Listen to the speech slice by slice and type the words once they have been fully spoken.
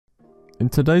In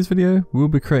today's video, we'll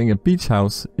be creating a beach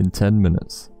house in 10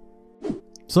 minutes.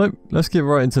 So, let's get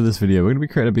right into this video. We're going to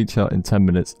be creating a beach house in 10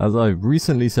 minutes, as I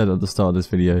recently said at the start of this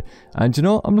video. And you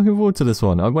know what? I'm looking forward to this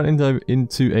one. I went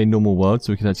into a normal world,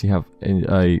 so we could actually have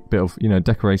a bit of,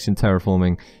 decoration,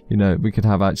 terraforming. We could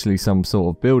have actually some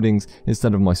sort of buildings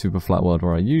instead of my super flat world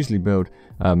where I usually build,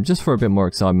 just for a bit more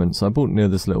excitement. So I bought near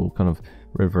this little kind of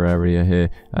river area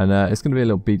here, and it's going to be a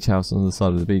little beach house on the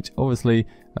side of the beach. Obviously,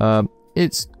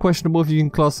 it's questionable if you can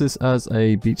class this as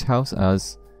a beach house,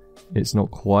 as it's not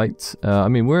quite. I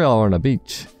mean, we are on a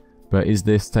beach, but is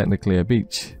this technically a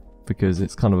beach? Because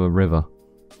it's kind of a river.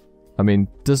 I mean,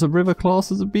 does a river class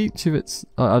as a beach if it's...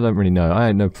 I don't really know. I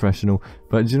ain't no professional.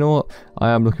 But do you know what?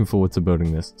 I am looking forward to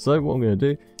building this. So what I'm going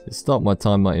to do is start my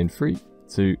timer in 3,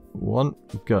 2, 1,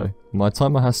 go. My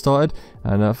timer has started,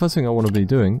 and first thing I want to be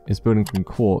doing is building from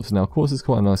quartz. Now, quartz is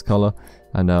quite a nice color,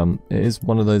 and it is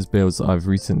one of those builds that I've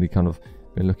recently kind of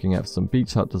been looking at some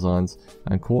beach hut designs,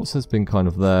 and quartz has been kind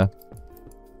of there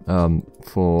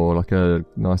for like a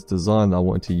nice design that I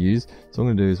wanted to use. So what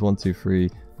I'm going to do is 1, 2, 3.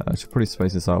 I should probably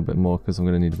space this out a bit more because I'm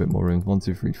going to need a bit more room. 1,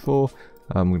 2, 3, 4.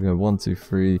 I'm going to go 1, 2,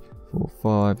 3, 4,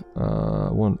 5.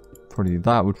 Probably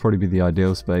that would probably be the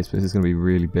ideal space, but this is going to be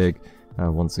really big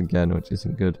once again, which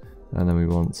isn't good. And then we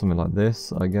want something like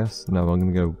this, I guess. No, I'm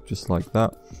going to go just like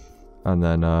that. And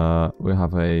then we'll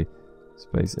have a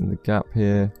space in the gap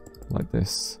here, like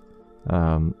this,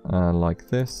 and like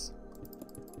this,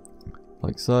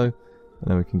 like so. And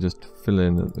then we can just fill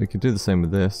in. We can do the same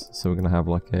with this. So we're going to have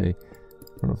like a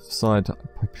kind of side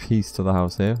piece to the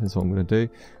house here. Is what I'm going to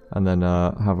do. And then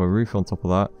have a roof on top of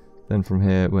that. Then from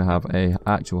here we'll have a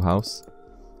actual house,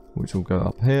 which will go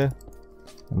up here.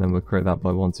 And then we'll create that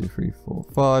by 1, 2, 3, 4,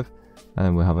 5.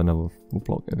 And we'll have another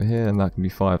block over here, and that can be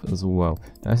 5 as well.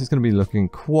 Now this is going to be looking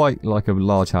quite like a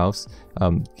large house.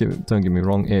 Don't get me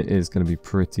wrong, it is going to be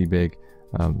pretty big.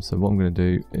 So what I'm going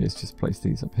to do is just place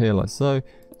these up here like so.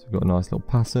 So we've got a nice little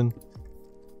pattern,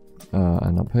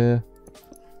 and up here,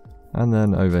 and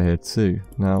then over here too.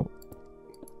 Now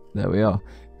there we are.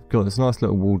 We've got this nice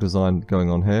little wall design going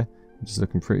on here, which is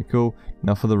looking pretty cool.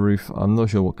 Now for the roof, I'm not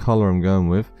sure what color I'm going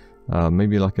with.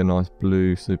 Maybe like a nice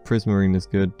blue, so prismarine is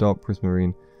good, dark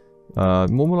prismarine.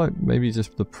 More like maybe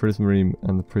just the prismarine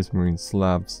and the prismarine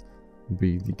slabs would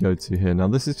be the go-to here. Now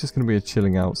this is just going to be a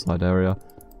chilling outside area,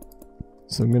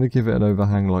 so I'm going to give it an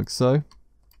overhang like so,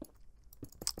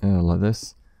 like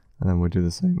this, and then we'll do the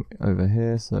same over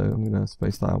here. So I'm going to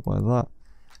space that out by that,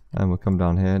 and we'll come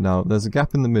down here. Now there's a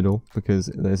gap in the middle because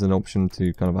there's an option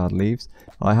to kind of add leaves.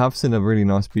 I have seen a really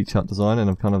nice beach hut design, and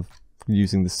I'm kind of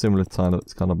using the similar kind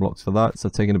of blocks for that, so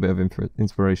taking a bit of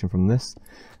inspiration from this,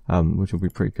 which will be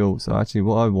pretty cool. So actually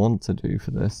what I want to do for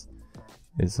this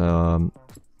is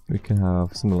we can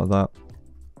have something like that.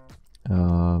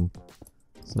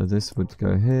 So this would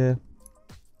go here.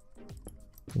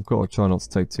 I've got to try not to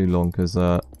take too long, because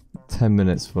 10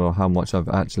 minutes for how much I've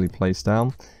actually placed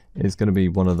down is going to be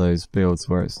one of those builds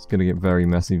where it's going to get very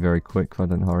messy very quick if I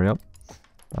don't hurry up.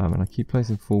 And I keep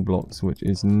placing full blocks, which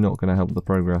is not going to help the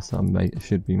progress that I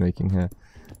should be making here,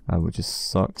 which just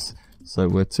sucks. So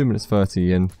we're 2 minutes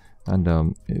 30 in, and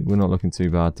we're not looking too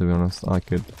bad, to be honest. I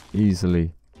could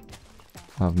easily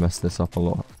have messed this up a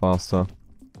lot faster.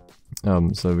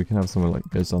 So we can have something like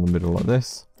goes down the middle like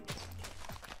this,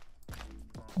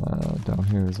 down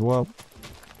here as well,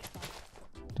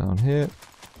 down here.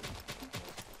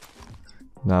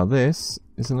 Now this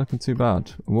isn't looking too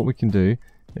bad. What we can do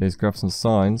is grab some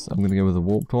signs. I'm going to go with the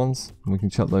warped ones, and we can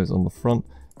chuck those on the front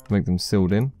to make them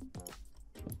sealed in,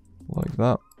 like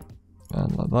that,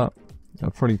 and like that.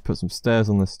 I'll probably put some stairs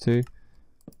on this too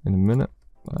in a minute,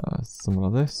 something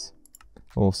like this.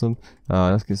 Awesome.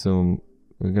 Let's get some.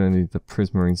 We're going to need the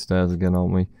prismarine stairs again,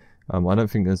 aren't we? I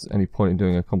don't think there's any point in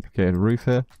doing a complicated roof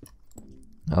here,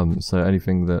 so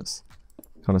anything that's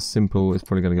kind of simple is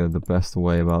probably going to go the best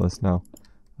way about this now.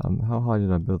 How high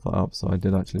did I build that up? So I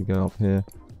did actually go up here,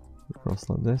 across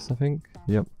like this, I think.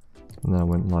 Yep. And then I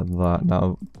went like that.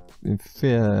 Now, in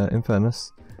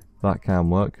fairness, that can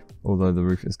work, although the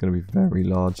roof is going to be very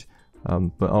large.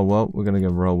 But oh well, we're going to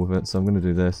go roll with it. So I'm going to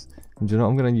do this. And do you know what?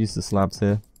 I'm going to use the slabs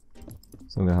here.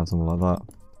 So I'm going to have something like that.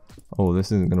 Oh, this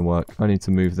isn't going to work. I need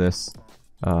to move this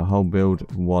whole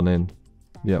build 1 in.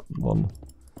 Yep, 1.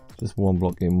 Just 1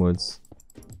 block inwards,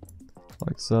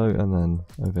 like so, and then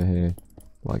over here,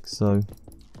 like so.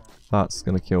 That's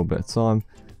going to kill a bit of time,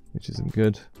 which isn't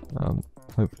good.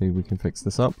 Hopefully we can fix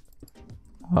this up.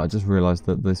 I just realised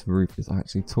that this roof is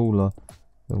actually taller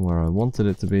than where I wanted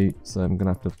it to be, so I'm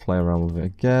going to have to play around with it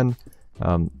again.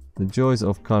 The joys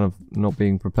of kind of not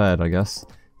being prepared, I guess,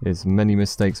 is many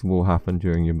mistakes will happen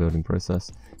during your building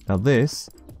process. Now this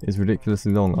is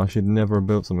ridiculously long. I should never have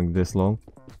built something this long.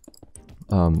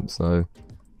 So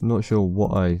I'm not sure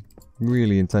what I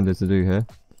really intended to do here,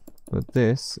 but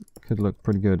this could look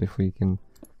pretty good if we can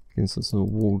get some sort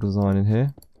of wall design in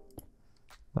here.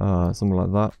 Something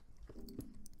like that.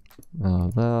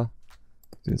 There.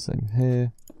 Do the same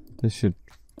here. This should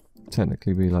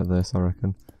technically be like this, I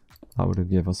reckon. That would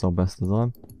give us our best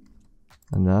design.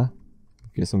 And there.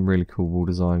 Get some really cool wall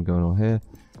design going on here.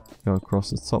 Go across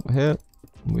the top here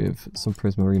with some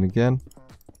prismarine again.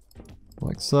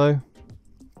 Like so.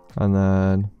 And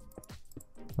then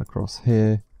across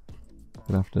here.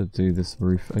 Gonna have to do this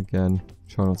roof again.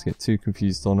 Try not to get too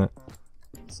confused on it.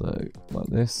 So like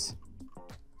this.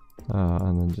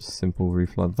 And then just simple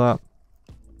roof like that.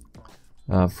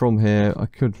 From here,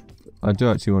 I do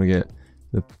actually want to get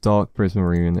the dark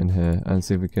prismarine in here and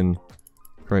see if we can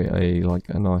create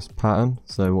a nice pattern.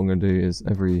 So what I'm going to do is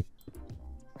every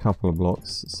couple of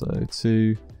blocks, so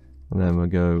 2, and then we'll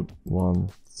go 1,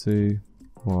 2,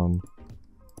 1,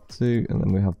 2, and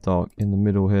then we have dark in the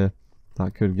middle here.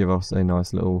 That could give us a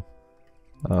nice little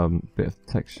bit of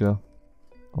texture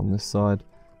on this side.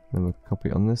 Then we'll copy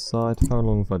it on this side. How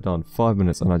long have I done? 5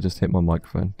 minutes, and I just hit my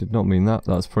microphone. Did not mean that.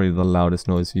 That's probably the loudest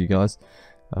noise for you guys.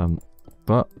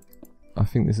 But I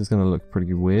think this is going to look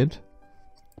pretty weird.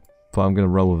 But I'm going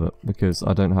to roll with it because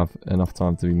I don't have enough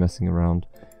time to be messing around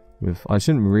with. I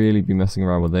shouldn't really be messing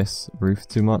around with this roof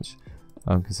too much,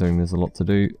 considering there's a lot to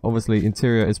do. Obviously,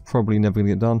 interior is probably never going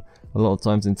to get done. A lot of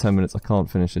times in 10 minutes I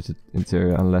can't finish the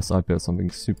interior unless I build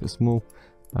something super small.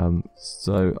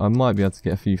 So I might be able to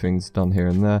get a few things done here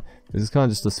and there. This is kind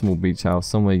of just a small beach house,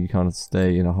 somewhere you kind of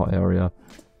stay in a hot area.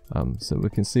 So we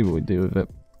can see what we do with it.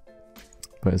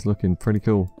 But it's looking pretty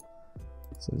cool.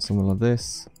 So something like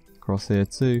this, across here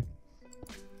too.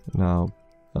 Now,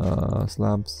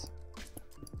 slabs.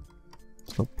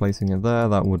 Stop placing it there.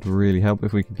 That would really help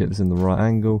if we could get this in the right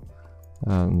angle.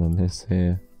 And then this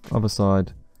here, other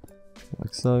side,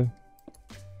 like so.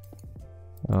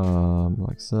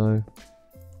 Like so.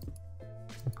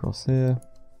 Across here.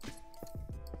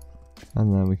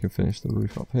 And then we can finish the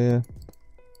roof up here.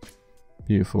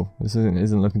 Beautiful. This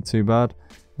isn't looking too bad.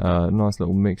 Nice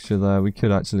little mixture there. We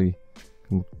could actually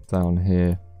come down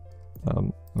here.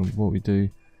 And what we do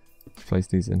is place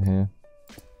these in here.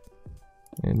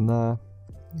 In there.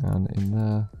 And in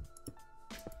there.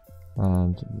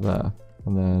 And there.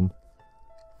 And then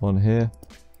one here.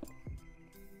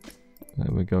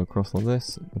 And we go across like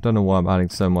this. I don't know why I'm adding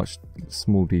so much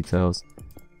small details,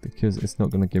 because it's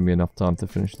not going to give me enough time to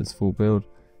finish this full build.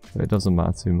 But it doesn't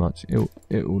matter too much.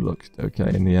 It will look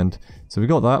okay in the end. So we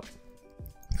got that.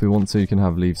 If we want to, you can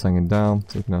have leaves hanging down.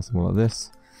 So we can have something like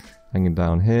this hanging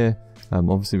down here.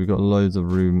 Obviously we've got loads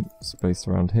of room spaced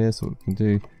around here, so what we can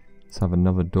do is have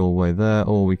another doorway there,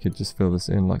 or we could just fill this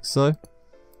in like so,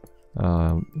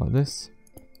 like this.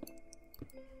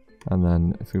 And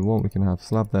then if we want, we can have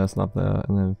slab there,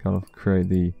 and then kind of create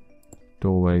the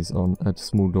doorways on a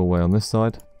small doorway on this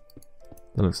side.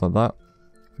 That looks like that.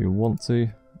 If you want to,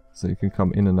 so you can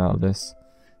come in and out of this.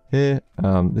 Here,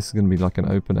 this is going to be like an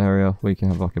open area where you can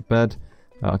have like a bed.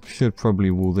 I should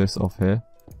probably wall this off here.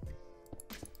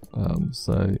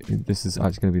 So this is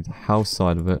actually going to be the house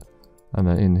side of it, and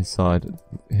then inside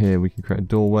here we can create a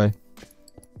doorway.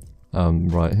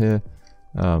 Right here.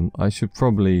 I should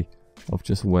probably have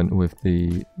just went with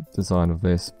the design of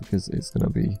this because it's going to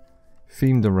be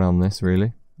themed around this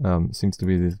really. Seems to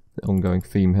be the ongoing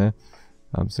theme here.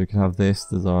 So you can have this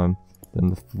design, then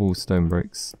the full stone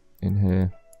bricks in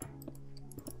here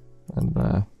and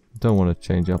there. Don't want to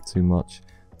change up too much,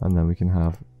 and then we can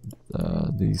have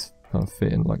these kind of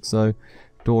fit in like so.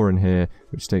 Door in here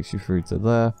which takes you through to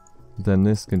there. Then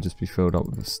this can just be filled up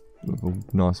with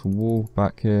a nice wall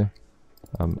back here,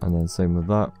 and then same with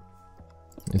that.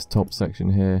 This top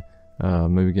section here,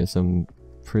 maybe get some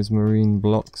prismarine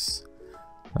blocks.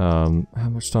 How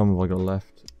much time have I got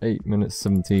left? 8 minutes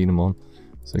 17 I'm on.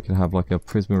 So you can have like a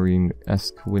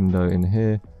prismarine-esque window in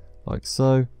here, like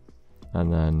so.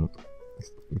 And then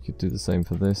we could do the same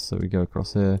for this. So we go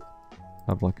across here,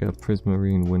 have like a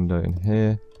prismarine window in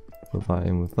here, put that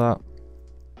in with that.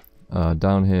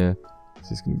 Down here,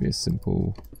 this is going to be a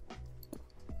simple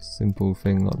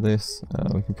thing like this.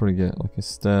 We can probably get like a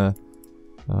stair.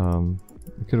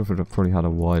 We could have probably had a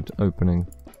wide opening,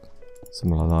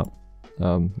 something like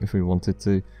that. If we wanted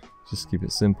to, just keep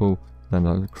it simple. Then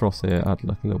across here, add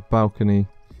like a little balcony.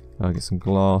 Get some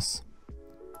glass.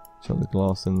 Chuck the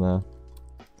glass in there,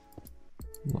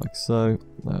 like so.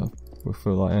 We'll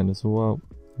fill that in as well.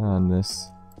 And this,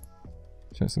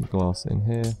 chuck some glass in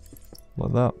here,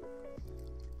 like that.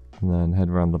 And then head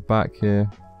around the back here.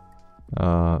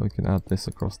 We can add this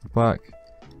across the back.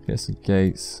 Get some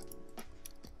gates.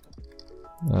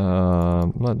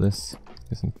 Like this.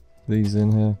 Get some these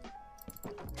in here.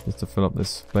 Just to fill up this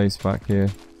space back here.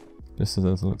 Just so it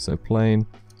doesn't look so plain.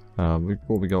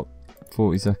 We got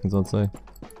 40 seconds, I'd say.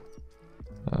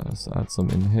 Let's add some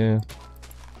in here.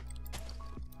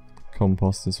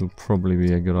 Composters will probably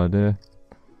be a good idea.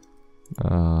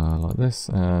 Like this,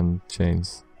 and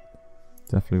chains.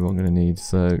 Definitely what I'm going to need.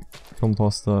 So,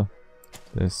 composter,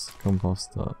 this,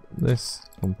 composter, this,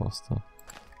 composter.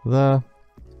 There.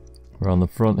 Around the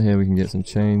front here we can get some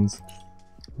chains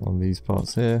on these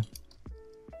parts here.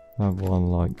 Have one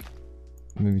like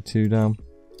maybe 2 down.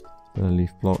 Then a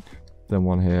leaf block. Then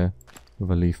one here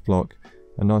with a leaf block.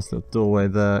 A nice little doorway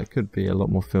there. It could be a lot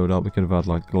more filled up. We could have had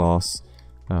like glass.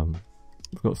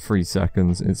 We've got 3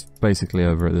 seconds. It's basically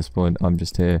over at this point. I'm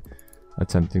just here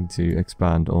attempting to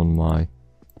expand on my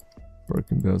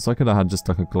broken build. So I could have had just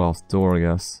like a glass door, I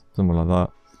guess. Something like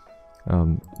that.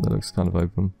 That looks kind of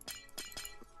open.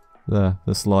 There,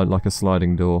 the slide, like a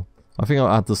sliding door. I think I'll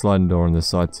add the sliding door on this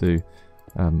side too.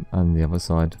 And the other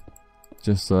side.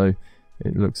 Just so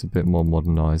it looks a bit more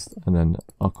modernized. And then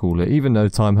I'll call it. Even though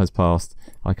time has passed,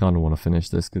 I kind of want to finish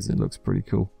this because it looks pretty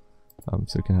cool.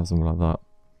 So we can have something like that.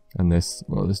 And this,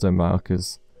 well, this don't matter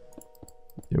because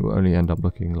it will only end up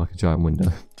looking like a giant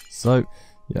window. So,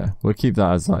 yeah, we'll keep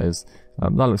that as that is.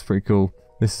 That looks pretty cool.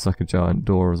 This is like a giant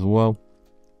door as well,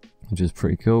 which is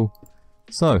pretty cool.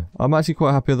 So, I'm actually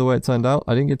quite happy with the way it turned out.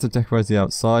 I didn't get to decorate the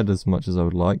outside as much as I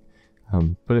would like.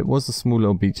 But it was a small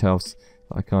little beach house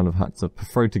that I kind of had to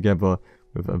throw together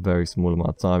with a very small amount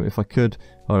of time. If I could,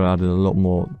 I would have added a lot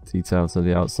more detail to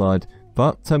the outside.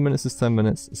 But 10 minutes is 10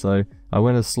 minutes, so I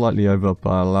went a slightly over, but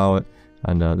I allow it.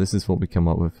 And this is what we come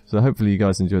up with. So hopefully you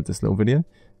guys enjoyed this little video.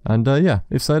 And yeah,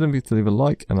 if so, don't forget to leave a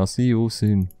like, and I'll see you all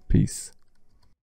soon. Peace.